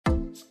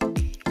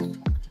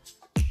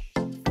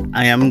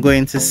I am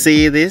going to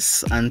say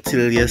this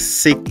until you're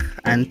sick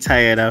and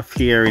tired of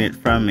hearing it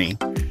from me.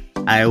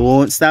 I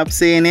won't stop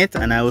saying it,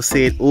 and I will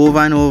say it over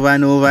and over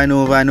and over and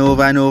over and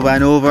over and over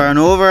and over and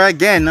over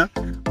again,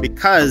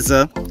 because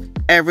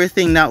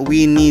everything that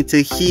we need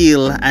to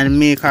heal and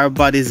make our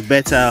bodies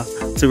better,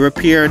 to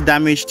repair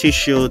damaged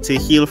tissue, to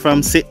heal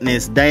from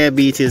sickness,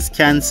 diabetes,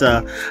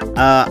 cancer,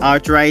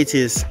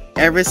 arthritis,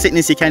 every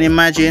sickness you can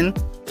imagine,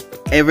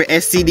 every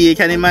STD you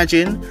can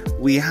imagine,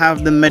 we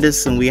have the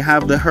medicine, we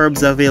have the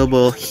herbs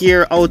available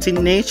here out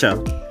in nature.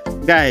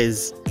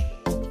 Guys,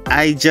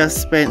 I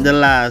just spent the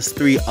last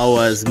 3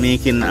 hours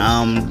making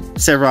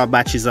several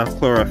batches of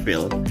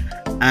chlorophyll.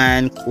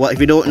 And what if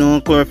you don't know,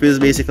 chlorophyll is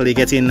basically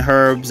getting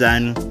herbs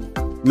and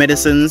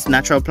medicines,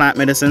 natural plant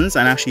medicines,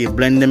 and actually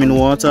blend them in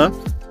water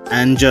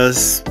and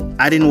just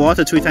adding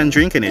water to it and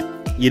drinking it.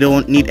 You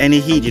don't need any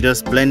heat, you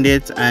just blend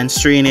it and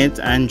strain it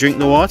and drink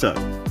the water.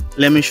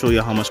 Let me show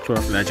you how much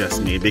chlorophyll I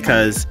just made,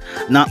 because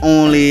not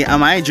only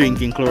am I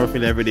drinking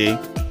chlorophyll every day,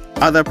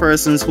 other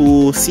persons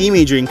who see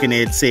me drinking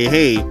it say,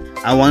 hey,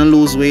 I want to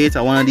lose weight,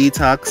 I want to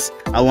detox,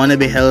 I want to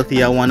be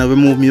healthy, I want to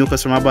remove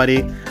mucus from my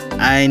body,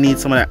 I need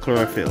some of that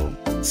chlorophyll.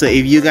 So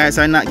if you guys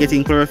are not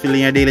getting chlorophyll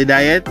in your daily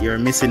diet, you're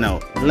missing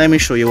out. Let me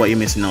show you what you're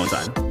missing out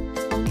on.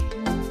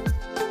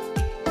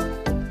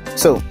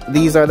 So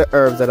these are the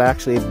herbs that I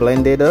actually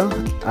blended.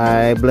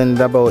 I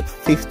blended about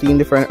 15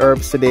 different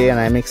herbs today and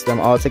I mixed them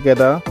all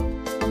together.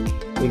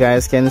 You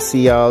guys can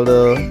see all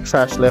the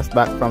trash left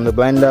back from the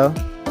blender.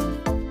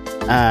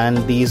 And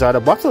these are the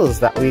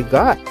bottles that we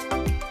got.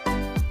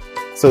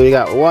 So we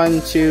got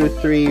 1, 2,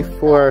 3,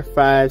 4,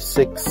 5,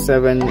 6,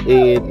 7,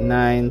 8,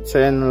 9,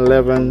 10,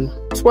 11,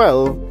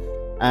 12.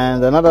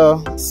 And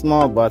another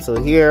small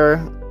bottle here.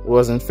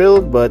 Wasn't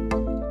filled, but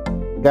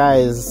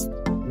guys,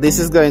 this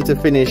is going to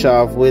finish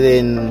off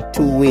within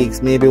 2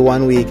 weeks, maybe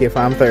 1 week if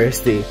I'm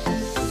thirsty.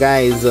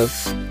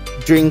 Guys,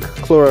 drink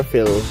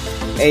chlorophyll.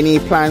 Any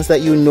plants that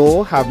you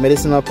know have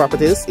medicinal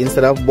properties,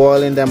 instead of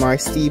boiling them or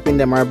steeping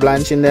them or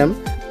blanching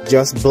them,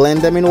 just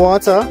blend them in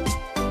water,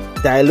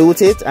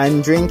 dilute it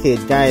and drink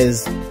it.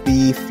 Guys,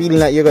 the feeling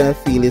that you're gonna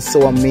feel is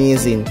so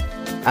amazing.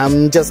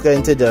 I'm just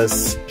going to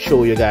just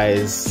show you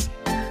guys.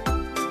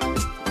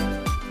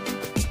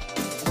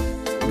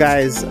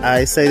 Guys,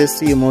 I say this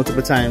to you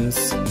multiple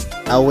times.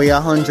 I weigh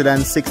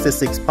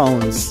 166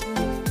 pounds.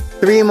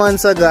 3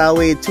 months ago, I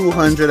weighed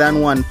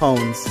 201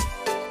 pounds.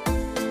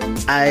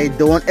 I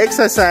don't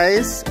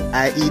exercise.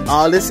 I eat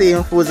all the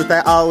same foods that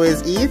I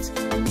always eat.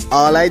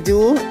 All I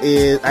do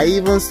is, I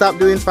even stopped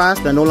doing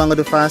fast. I no longer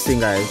do fasting,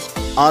 guys.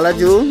 All I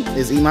do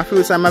is eat my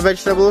fruits and my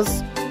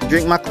vegetables,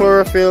 drink my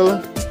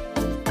chlorophyll,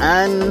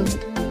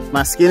 and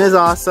my skin is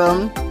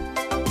awesome.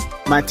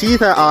 My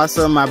teeth are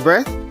awesome. My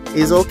breath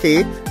is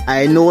okay.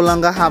 I no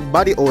longer have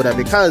body odor,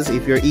 because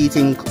if you're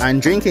eating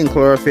and drinking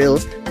chlorophyll,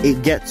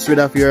 it gets rid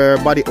of your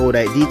body odor.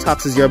 It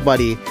detoxes your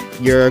body.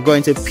 You're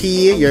going to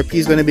pee, your pee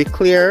is going to be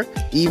clear.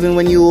 Even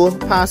when you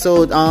pass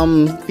out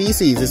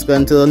feces, it's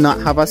going to not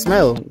have a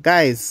smell.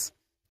 Guys,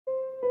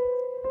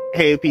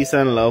 hey, peace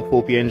and love.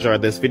 Hope you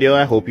enjoyed this video.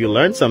 I hope you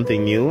learned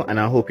something new, and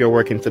I hope you're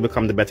working to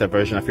become the better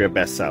version of your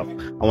best self.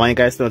 I want you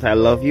guys to know that I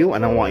love you,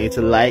 and I want you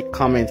to like,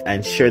 comment,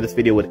 and share this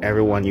video with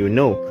everyone you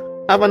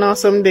know. Have an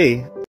awesome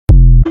day.